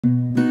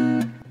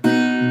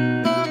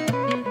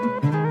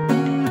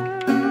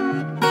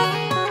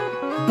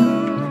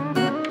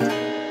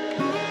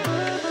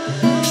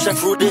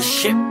this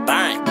shit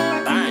bang,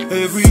 bang.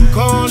 Every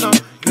corner,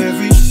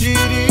 every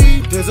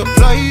city, there's a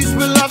place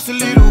where life's a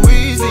little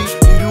easy.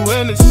 Little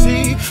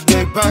Hennessy,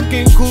 lay back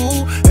and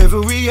cool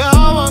every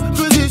hour,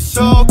 cause it's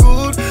so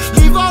good.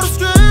 Leave all the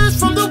stress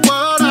from the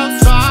world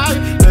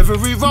outside.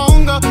 Every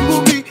wronger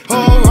will be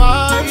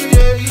alright,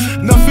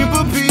 yeah. Nothing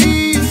but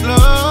peace,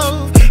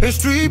 love, and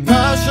street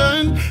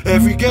passion.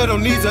 Every ghetto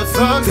needs a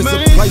thug. There's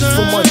a place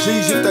for my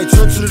G's if they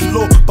turn to the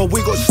law, but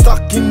we got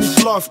stuck in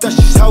this life, that's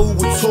just how we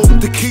were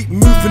taught. To keep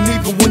moving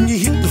even when you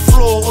hit the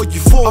floor or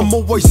you fall. I'm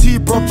always here,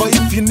 brother,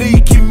 if you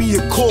need, give me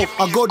a call.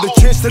 I got the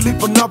chance to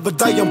live another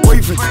day, I'm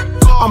breathing.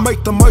 I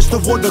make the most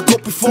of what I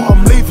got before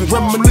I'm leaving.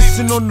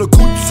 Reminiscing on the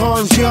good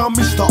times, yeah, I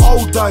miss the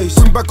old days.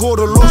 Bring back all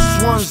the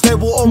lost ones, they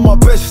were on my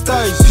best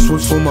days. This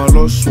one's for my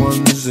lost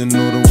ones, and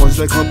all the ones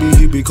that can't be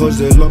here because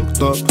they're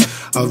locked up.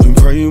 I've been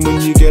praying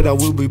when you get out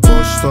we'll be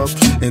bossed up,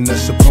 and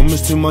that's a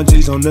promise to my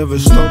G's, I'll never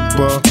stop,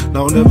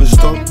 I'll never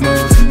stop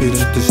now. It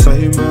ain't the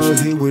same out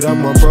here without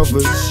my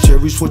brothers.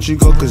 Cherish what you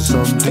got, cause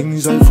some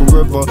things ain't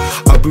forever.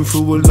 I've been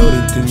through a lot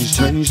of things,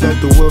 changed like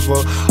the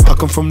weather. I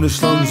come from the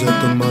slums,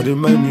 at the mud, it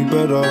made me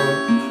better.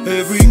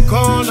 Every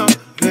corner,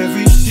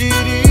 every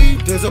city,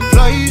 there's a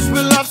place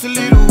where life's a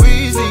little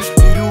easy.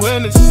 Little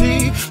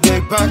Hennessy, lay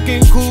back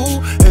and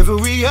cool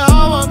every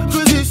hour,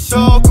 cause it's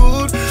so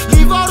good.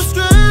 Leave all the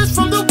stress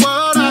from the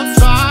world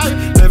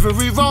outside.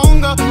 Every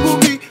wronger will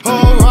be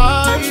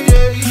alright,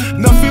 yeah.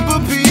 Nothing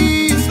but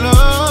peace,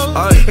 love,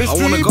 and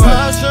street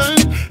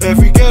passion.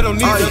 Every ghetto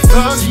needs a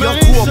thug. See, I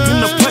grew up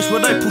in a place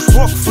where they push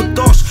rock for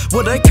dust,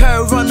 where they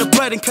carry around the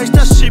blade in case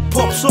that shit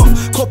pops off.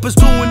 Coppers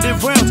doing their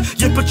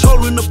rounds, yeah,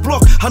 patrolling the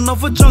block.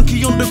 Another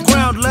junkie on the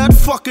ground, lad,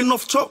 fucking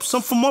off chops.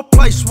 I'm from a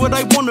place where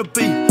they wanna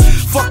be,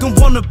 fucking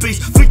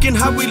wannabes, thinking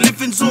how we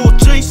live in all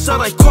G's, so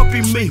they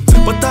copy me.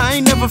 But they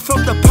ain't never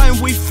felt the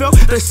pain we felt.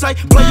 They say,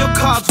 play your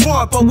cards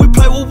right, but we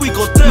play what we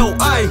got dealt,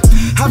 ayy.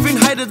 Having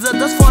haters,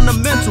 that's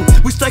fundamental.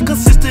 We stay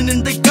consistent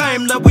in the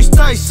game, like we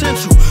stay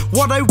central.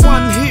 What they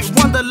one hit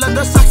wonder, like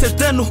that's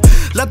accidental.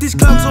 Like these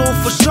clowns are all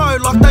for show,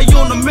 like they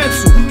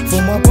ornamental.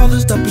 For my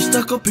brothers that be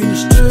stuck up in the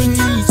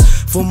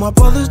streets, for my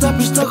brothers that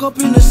be stuck up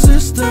in the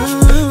system,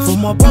 for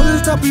my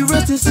brothers that be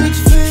resting 6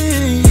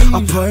 feet,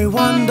 I pray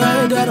one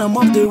day that I'm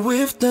up there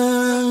with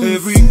them.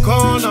 Every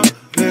corner,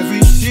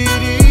 every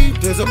city,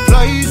 there's a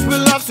place where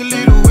life's a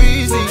little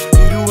easy.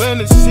 Little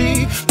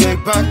Hennessy, lay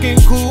back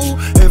and cool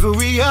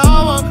every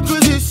hour,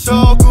 cause it's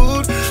so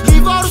good.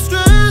 Leave all the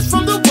stress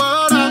from the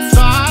world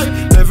outside.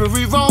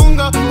 Every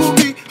wronger will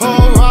be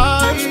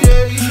alright,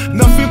 yeah.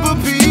 Nothing but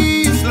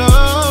peace,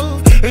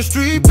 love, and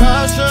street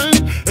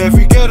passion.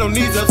 Every ghetto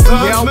needs a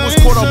thug. Yeah, I was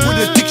caught up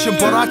with addiction,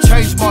 but I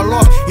changed my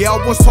life. Yeah,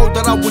 I was told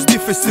that I was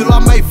different, still I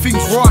made things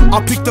right.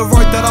 I picked the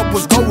road that I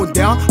was going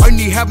down,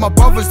 only had my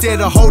brothers there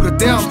to hold it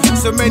down.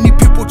 So many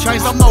people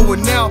changed, I'm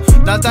knowing now.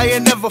 Now they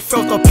ain't never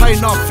felt the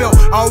pain I felt.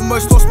 I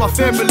almost lost my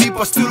family,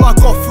 but still I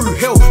got through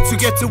hell to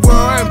get to where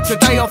I am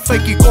today. I'm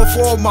thanking God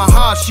for all my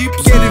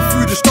hardships. Getting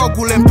through the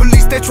struggle and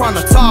police, they're trying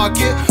to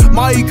target.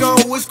 My ego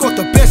always got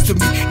the best of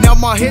me. Now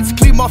my head's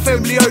clean, my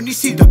family only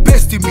see the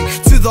best in me.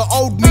 To the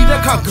old me,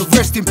 that can't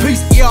rest in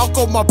peace. Yeah, I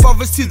got my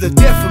brothers to the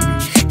death of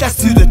me, that's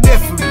to the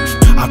death of me.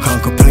 I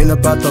can't complain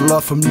about the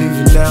life I'm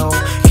living now.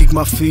 Kick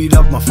my feet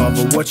up, my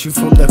father watching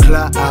from the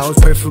clouds.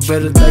 Pray for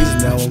better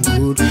days, now I'm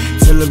good.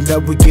 Tell him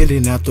that we're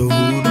getting out the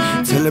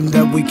hood. Tell him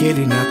that we're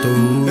getting out the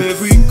hood.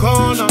 Every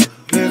corner,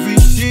 every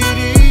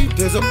city,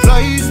 there's a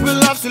place where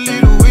life's a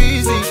little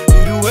easy.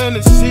 Little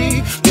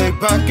Hennessy, lay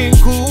back and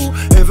cool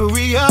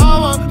every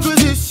hour,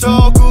 cause it's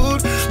so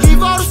good.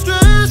 Leave all the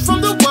stress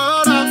from the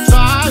world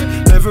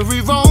outside.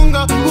 Every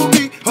wronger will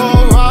be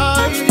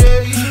alright,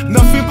 yeah.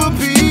 Nothing but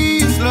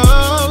peace,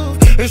 love,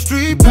 and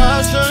street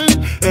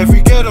passion.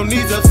 Every ghetto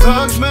needs a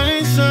thug's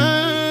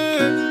mansion.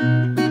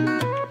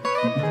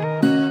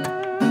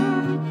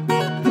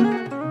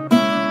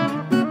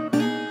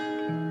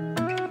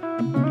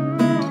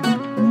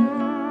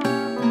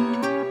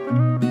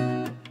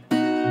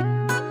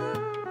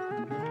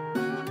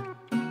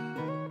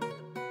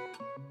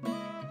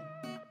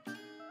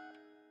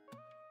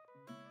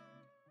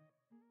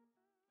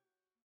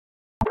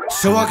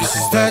 So I guess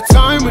it's that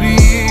time of the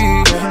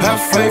year. Have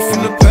faith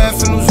in the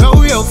path and lose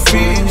all your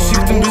fears.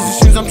 Shifting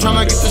positions, I'm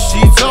tryna get the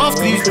sheets off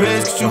these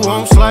beds, cause you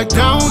won't slide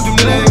down them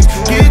legs.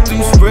 Get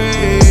them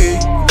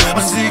sprayed,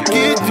 I said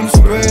get them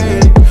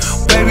sprayed.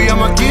 Baby,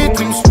 I'ma get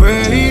them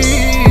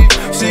sprayed.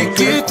 Say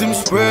get them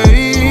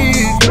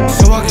sprayed.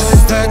 So I guess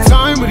it's that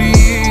time of the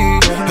year.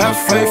 Have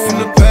faith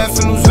in the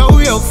path and lose all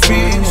your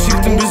fears.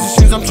 Shifting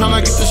positions, I'm tryna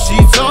get the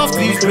sheets off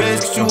these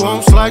beds, cause you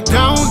won't slide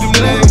down them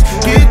legs.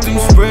 Get them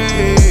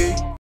sprayed.